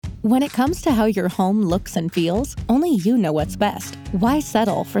When it comes to how your home looks and feels, only you know what's best. Why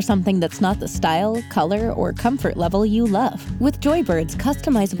settle for something that's not the style, color, or comfort level you love? With Joybird's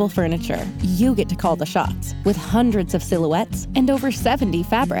customizable furniture, you get to call the shots. With hundreds of silhouettes and over 70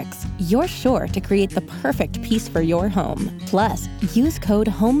 fabrics, you're sure to create the perfect piece for your home. Plus, use code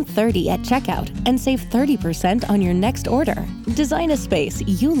HOME30 at checkout and save 30% on your next order. Design a space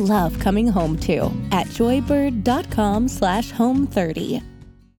you love coming home to at joybird.com/home30.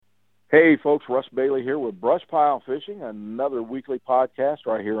 Hey folks, Russ Bailey here with Brush Pile Fishing, another weekly podcast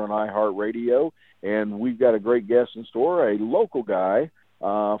right here on iHeartRadio. And we've got a great guest in store, a local guy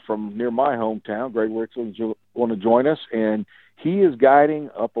from near my hometown. Greg Rixley is going to join us, and he is guiding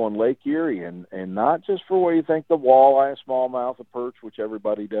up on Lake Erie, and not just for what you think the walleye, smallmouth, the perch, which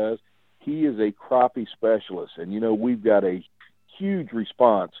everybody does. He is a crappie specialist, and we've got a huge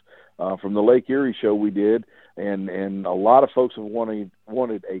response from the Lake Erie show we did. And a lot of folks have wanted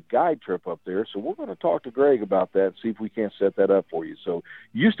a guide trip up there, so we're going to talk to Greg about that and see if we can't set that up for you. So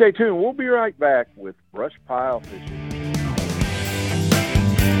you stay tuned. We'll be right back with Brush Pile Fishing.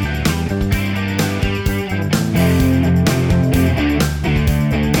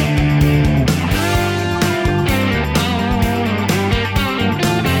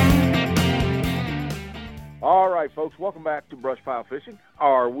 All right, folks, welcome back to Brush Pile Fishing,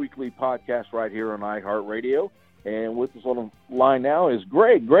 our weekly podcast right here on iHeartRadio. And with us on the line now is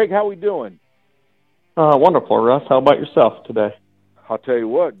Greg. Greg, how we doing? Wonderful, Russ. How about yourself today? I'll tell you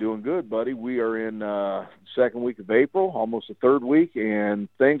what, doing good, buddy. We are in second week of April, almost the third week, and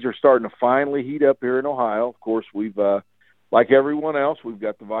things are starting to finally heat up here in Ohio. Of course, we've, like everyone else, we've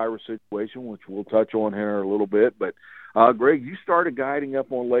got the virus situation, which we'll touch on here in a little bit. But, Greg, you started guiding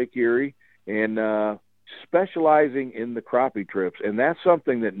up on Lake Erie and specializing in the crappie trips, and that's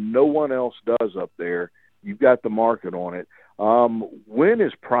something that no one else does up there. You've got the market on it. When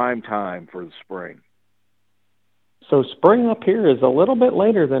is prime time for the spring? So spring up here is a little bit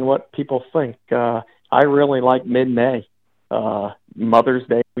later than what people think. I really like mid-May. Mother's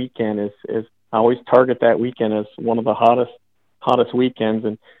Day weekend is I always target that weekend as one of the hottest weekends.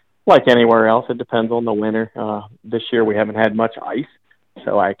 And like anywhere else, it depends on the winter. This year we haven't had much ice,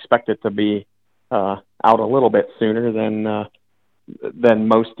 so I expect it to be out a little bit sooner than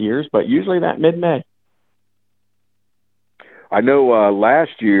most years, but usually that mid-May. I know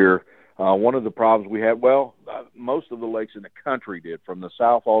last year one of the problems we had, most of the lakes in the country did, from the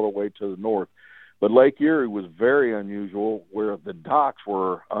south all the way to the north, but Lake Erie was very unusual where the docks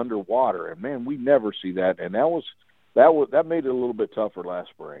were underwater, and man, we never see that, and that made it a little bit tougher last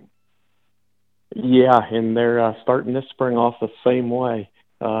spring. Yeah, and they're starting this spring off the same way.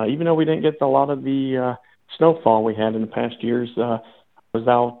 Even though we didn't get a lot of the snowfall we had in the past years, I was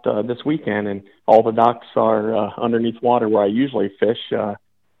out this weekend, and all the docks are underneath water where I usually fish.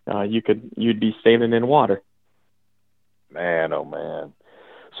 You'd be standing in water. Man, oh man.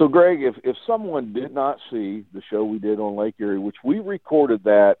 So, Greg, if someone did not see the show we did on Lake Erie, which we recorded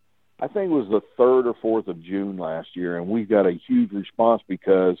that, I think it was the 3rd or 4th of June last year, and we got a huge response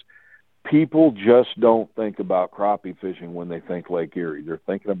because people just don't think about crappie fishing when they think Lake Erie. They're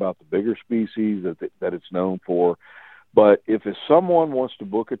thinking about the bigger species that it's known for. But if someone wants to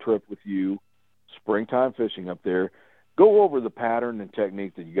book a trip with you, springtime fishing up there, go over the pattern and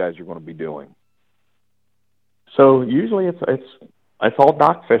technique that you guys are going to be doing. So usually it's all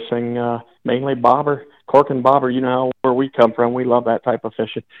dock fishing, mainly bobber, cork and bobber. You know where we come from. We love that type of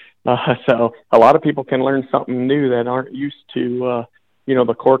fishing. So a lot of people can learn something new that aren't used to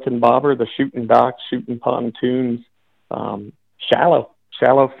the cork and bobber, the shooting docks, shooting pontoons, shallow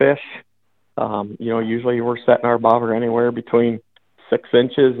fish. Usually we're setting our bobber anywhere between 6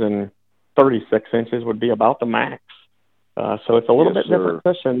 inches and 36 inches would be about the max. So it's a little bit different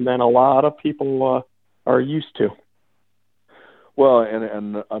fishing than a lot of people are used to. Well,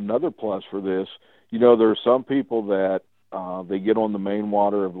 and another plus for this, there are some people that they get on the main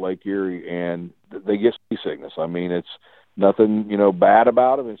water of Lake Erie and they get seasickness. I mean, it's nothing, bad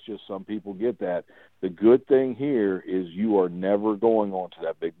about them. It's just some people get that. The good thing here is you are never going onto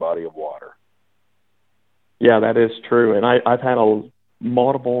that big body of water. Yeah, that is true. And I've had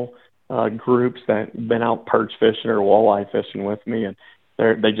multiple groups that been out perch fishing or walleye fishing with me, and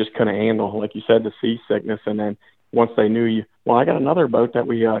they just couldn't handle, like you said, the seasickness. And then once they knew I got another boat that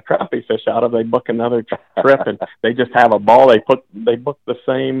we crappie fish out of, they book another trip, and they just have a ball. They book the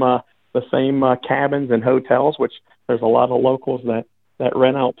same cabins and hotels, which there's a lot of locals that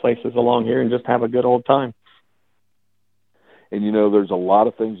rent out places along here and just have a good old time. And there's a lot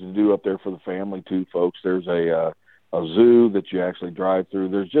of things to do up there for the family too, folks. There's a zoo that you actually drive through.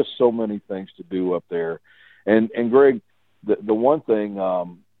 There's just so many things to do up there. And Greg, the one thing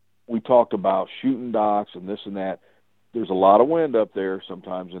we talked about shooting docks and this and that. There's a lot of wind up there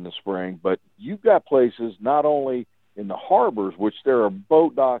sometimes in the spring, but you've got places not only in the harbors, which there are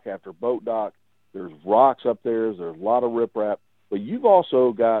boat dock after boat dock, there's rocks up there's a lot of riprap, but you've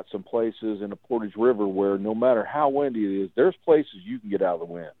also got some places in the Portage River where no matter how windy it is, there's places you can get out of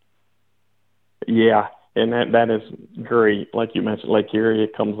the wind. Yeah, and that is great. Like you mentioned, Lake Erie,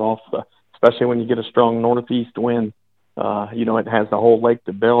 it comes off, especially when you get a strong northeast wind. It has the whole lake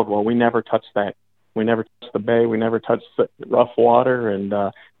to build. Well, we never touch that. We never touch the bay. We never touch the rough water, and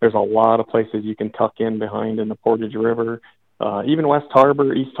there's a lot of places you can tuck in behind in the Portage River, even West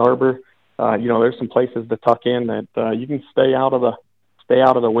Harbor, East Harbor. There's some places to tuck in that you can stay out of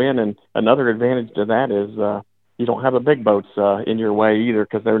the wind. And another advantage to that is you don't have the big boats in your way either,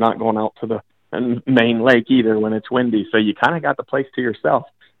 because they're not going out to the main lake either when it's windy. So you kind of got the place to yourself.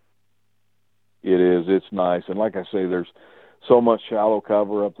 It is. It's nice. And like I say, there's so much shallow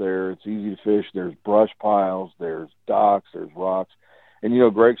cover up there. It's easy to fish. There's brush piles. There's docks. There's rocks. And,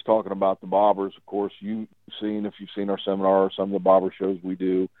 Greg's talking about the bobbers. Of course, if you've seen our seminar or some of the bobber shows we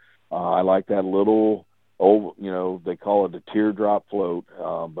do, I like that little, they call it a teardrop float.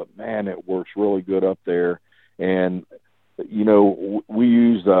 But, man, it works really good up there. And, we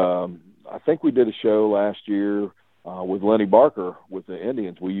used, I think we did a show last year with Lenny Barker with the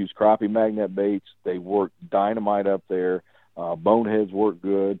Indians. We used crappie magnet baits. They work dynamite up there. Boneheads work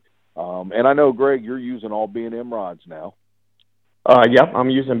good. And I know, Greg, you're using all B&M rods now. Yep, I'm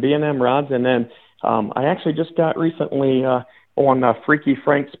using B&M rods. And then I actually just got recently on Freaky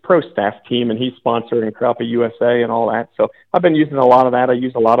Frank's pro staff team, and he's sponsoring Crappie USA and all that. So I've been using a lot of that. I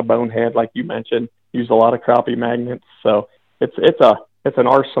use a lot of Bonehead, like you mentioned, use a lot of crappie magnets. So it's an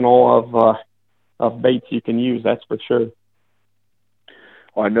arsenal of baits you can use, that's for sure.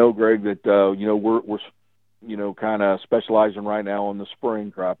 Well, I know, Greg, that we're kind of specializing right now on the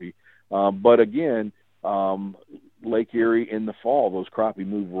spring crappie, but again, Lake Erie in the fall, those crappie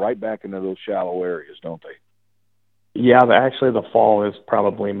move right back into those shallow areas, don't they? Yeah, actually, the fall is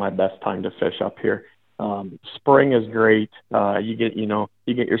probably my best time to fish up here. Spring is great. You get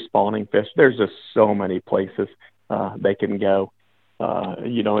your spawning fish. There's just so many places they can go.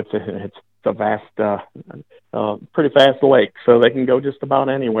 It's a vast, pretty vast lake, so they can go just about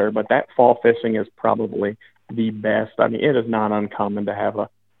anywhere. But that fall fishing is probably the best. I mean, it is not uncommon to have a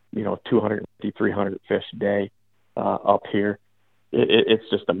 250, 300 fish day up here. It's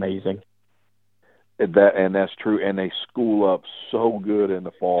just amazing. That's true. And they school up so good in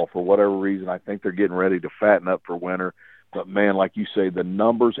the fall for whatever reason. I think they're getting ready to fatten up for winter. But man, like you say, the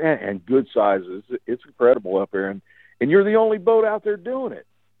numbers and good sizes, it's incredible up there. And you're the only boat out there doing it.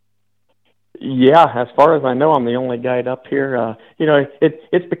 Yeah, as far as I know, I'm the only guide up here.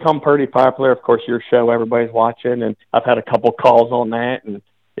 It's become pretty popular. Of course, your show, everybody's watching, and I've had a couple calls on that, and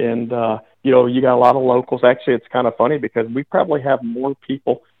you got a lot of locals. Actually, it's kind of funny because we probably have more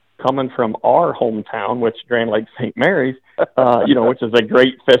people coming from our hometown, which Grand Lake St. Mary's, which is a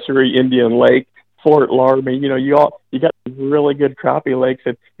great fishery, Indian Lake, Fort Laramie. You got really good crappie lakes,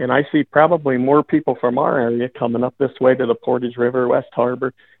 and I see probably more people from our area coming up this way to the Portage River, West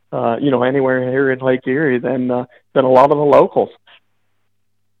Harbor, anywhere here in Lake Erie than a lot of the locals.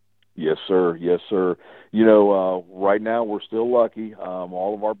 Yes, sir. Yes, sir. Right now we're still lucky.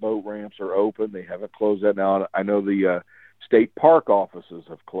 All of our boat ramps are open. They haven't closed that now. I know the state park offices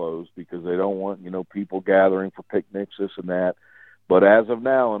have closed because they don't want, people gathering for picnics, this and that. But as of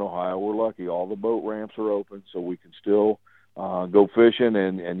now in Ohio, we're lucky. All the boat ramps are open, so we can still go fishing,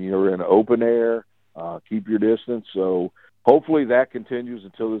 and you're in open air, keep your distance. So hopefully that continues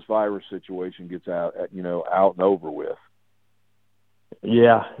until this virus situation gets out and over with.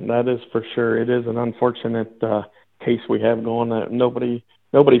 Yeah, that is for sure. It is an unfortunate case we have going that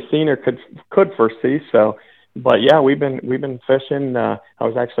nobody's seen or could foresee. So, but yeah, we've been fishing. I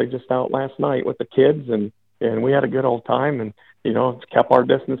was actually just out last night with the kids, and we had a good old time, and kept our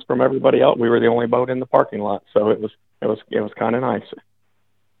distance from everybody else. We were the only boat in the parking lot, so it was kind of nice.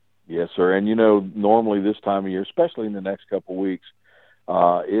 Yes, sir. And normally this time of year, especially in the next couple of weeks,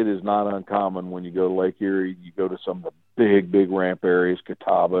 it is not uncommon when you go to Lake Erie, you go to some of the big ramp areas,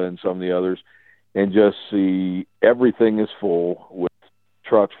 Catawba and some of the others, and just see everything is full with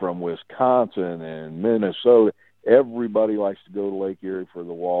trucks from Wisconsin and Minnesota. Everybody likes to go to Lake Erie for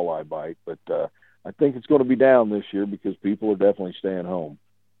the walleye bite, but I think it's going to be down this year because people are definitely staying home.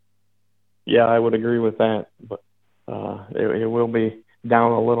 Yeah, I would agree with that, but it will be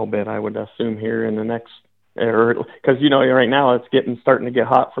down a little bit, I would assume, here in the next, because right now it's starting to get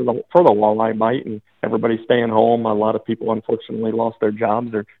hot for the walleye bite, and everybody's staying home. A lot of people unfortunately lost their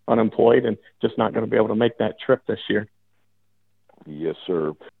jobs or unemployed and just not going to be able to make that trip this year. Yes,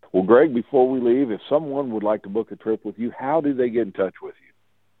 sir. Well, Greg, before we leave, if someone would like to book a trip with you, how do they get in touch with you?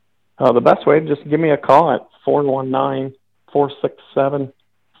 The best way, just give me a call at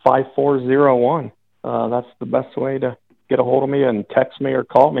 419-467-5401. That's the best way to get a hold of me, and text me or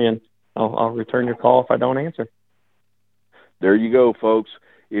call me, and I'll return your call if I don't answer. There you go, folks.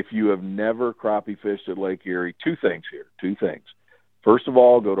 If you have never crappie fished at Lake Erie, two things. First of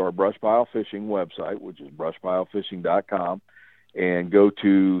all, go to our Brush Pile Fishing website, which is brushpilefishing.com, and go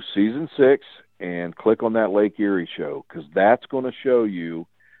to Season 6 and click on that Lake Erie show, because that's going to show you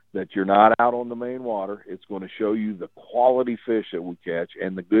that you're not out on the main water. It's going to show you the quality fish that we catch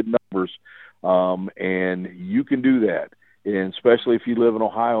and the good numbers, and you can do that. And especially if you live in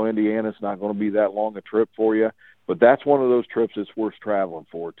Ohio, Indiana, it's not going to be that long a trip for you. But that's one of those trips that's worth traveling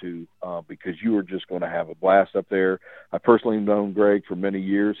for, too, because you are just going to have a blast up there. I personally have known Greg for many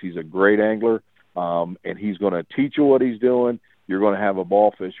years. He's a great angler, and he's going to teach you what he's doing. You're going to have a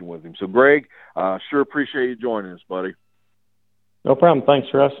ball fishing with him. So, Greg, sure appreciate you joining us, buddy. No problem. Thanks,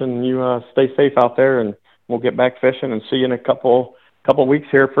 Russ, and you stay safe out there, and we'll get back fishing and see you in a couple weeks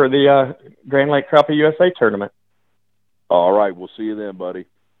here for the Grand Lake Crappie USA tournament. All right. We'll see you then, buddy.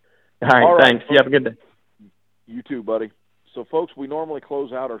 All right, thanks. You have a good day. You too, buddy. So, folks, we normally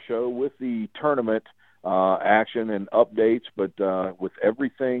close out our show with the tournament action and updates, but with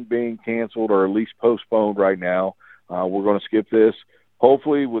everything being canceled or at least postponed right now, we're going to skip this.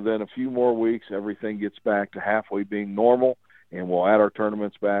 Hopefully, within a few more weeks, everything gets back to halfway being normal, and we'll add our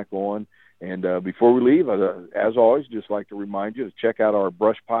tournaments back on. And before we leave, as always, just like to remind you to check out our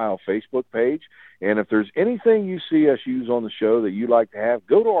Brush Pile Facebook page. And if there's anything you see us use on the show that you'd like to have,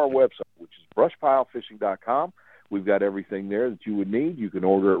 go to our website, which is brushpilefishing.com. We've got everything there that you would need. You can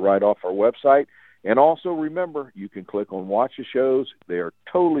order it right off our website. And also remember, you can click on Watch the Shows. They are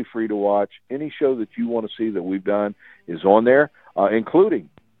totally free to watch. Any show that you want to see that we've done is on there, including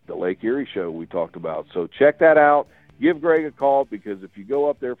the Lake Erie show we talked about. So check that out. Give Greg a call, because if you go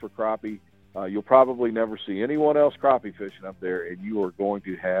up there for crappie, you'll probably never see anyone else crappie fishing up there, and you are going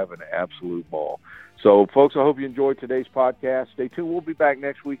to have an absolute ball. So, folks, I hope you enjoyed today's podcast. Stay tuned. We'll be back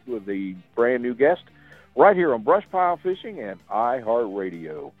next week with a brand-new guest right here on Brush Pile Fishing and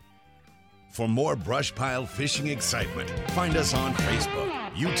iHeartRadio. For more Brush Pile Fishing excitement, find us on Facebook,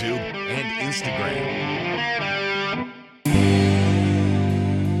 YouTube, and Instagram.